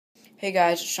Hey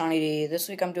guys, it's SeanyD. This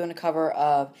week I'm doing a cover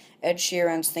of Ed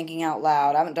Sheeran's Thinking Out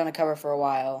Loud. I haven't done a cover for a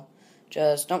while.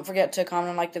 Just don't forget to comment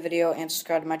and like the video and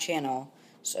subscribe to my channel.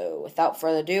 So without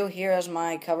further ado, here is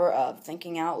my cover of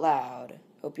Thinking Out Loud.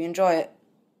 Hope you enjoy it.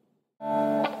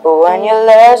 When your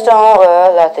legs don't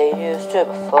work like they used to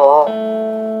before,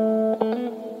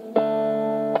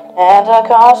 and I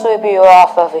can't sweep you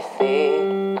off of your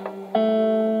feet,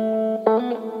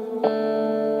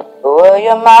 will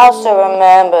your mouth still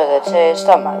remember the taste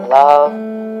of my love?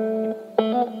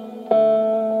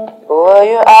 Will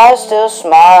your eyes still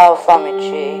smile from your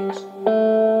cheeks?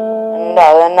 And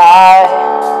darling, I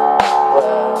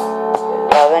will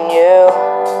be loving you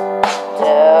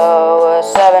till we're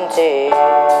 70.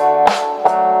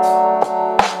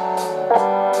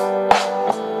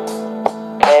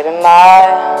 Baby, my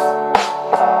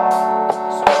heart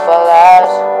still full as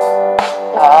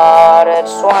heart at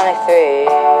 23.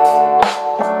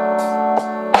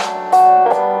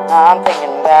 I'm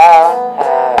thinking about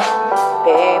how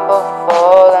people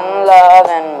fall in love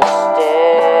in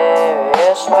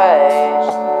mysterious ways.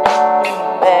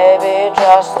 Maybe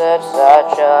just the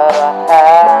touch of a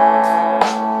hand.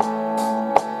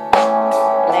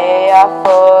 Me, I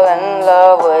fall in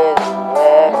love with you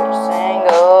every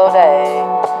single day.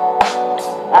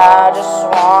 I just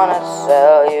wanna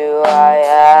tell you I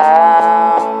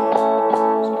am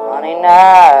some money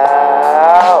now.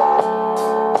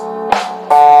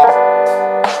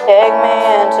 Take me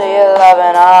into your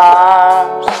loving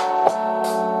arms.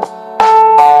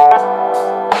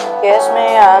 Kiss me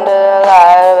under the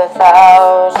light of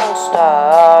 1,000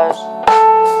 stars.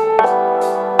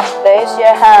 Place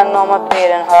your hand on my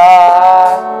beating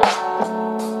heart.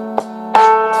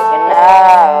 Thinking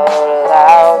out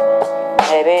loud,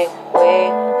 maybe we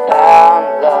found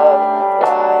love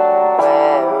right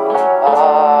where we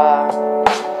are.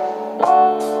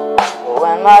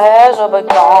 When my hair's all but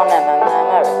gone and my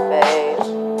memory fades,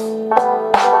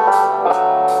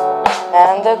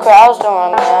 and the crowds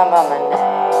don't remember my name.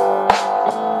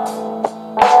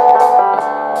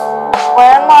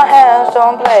 When my hands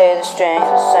don't play the strings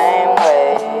the same way,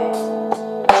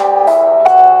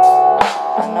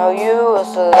 I know you will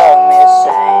still love me the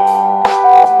same.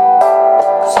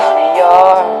 'Cause honey,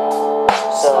 your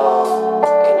soul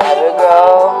can never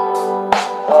grow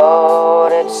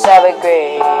old, it's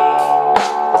evergreen.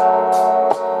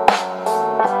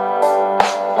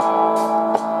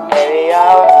 Baby,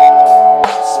 your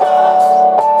smile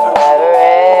forever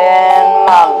in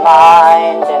my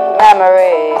mind and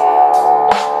memory.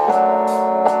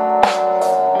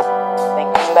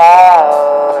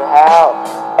 About how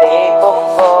people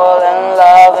fall in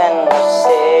love in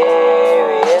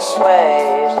mysterious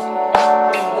ways.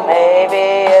 Maybe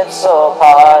it's all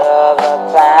part of the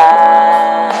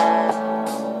plan.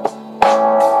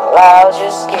 Well, I'll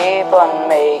just keep on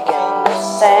making the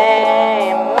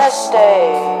same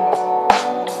mistake,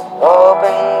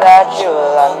 hoping that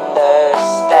you'll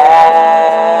understand.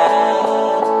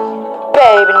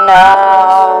 Baby,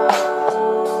 now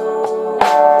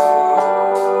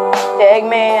take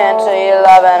me into your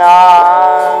loving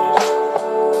arms.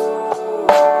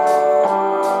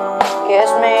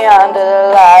 Kiss me under the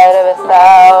light of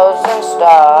 1,000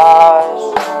 stars.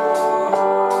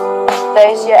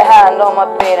 Place your hand on my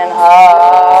beating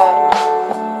heart.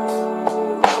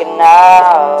 Thinking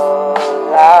out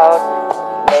loud,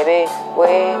 maybe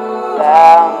we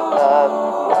found love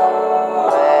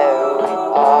where we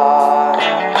are.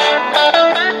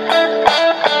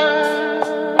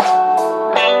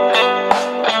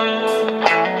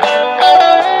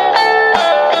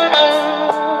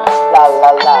 La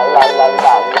la la la la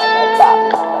la la la.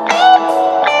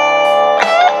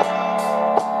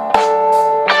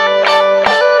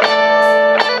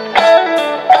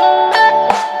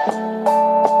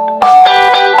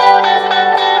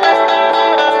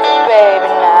 Baby,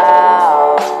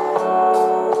 now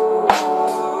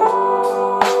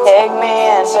take me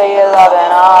into your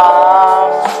loving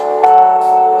arms.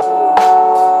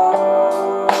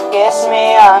 Kiss me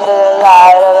under the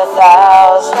light of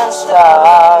 1,000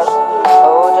 stars.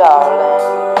 Oh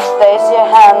darling, place your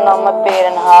hand on my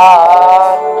beating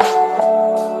heart.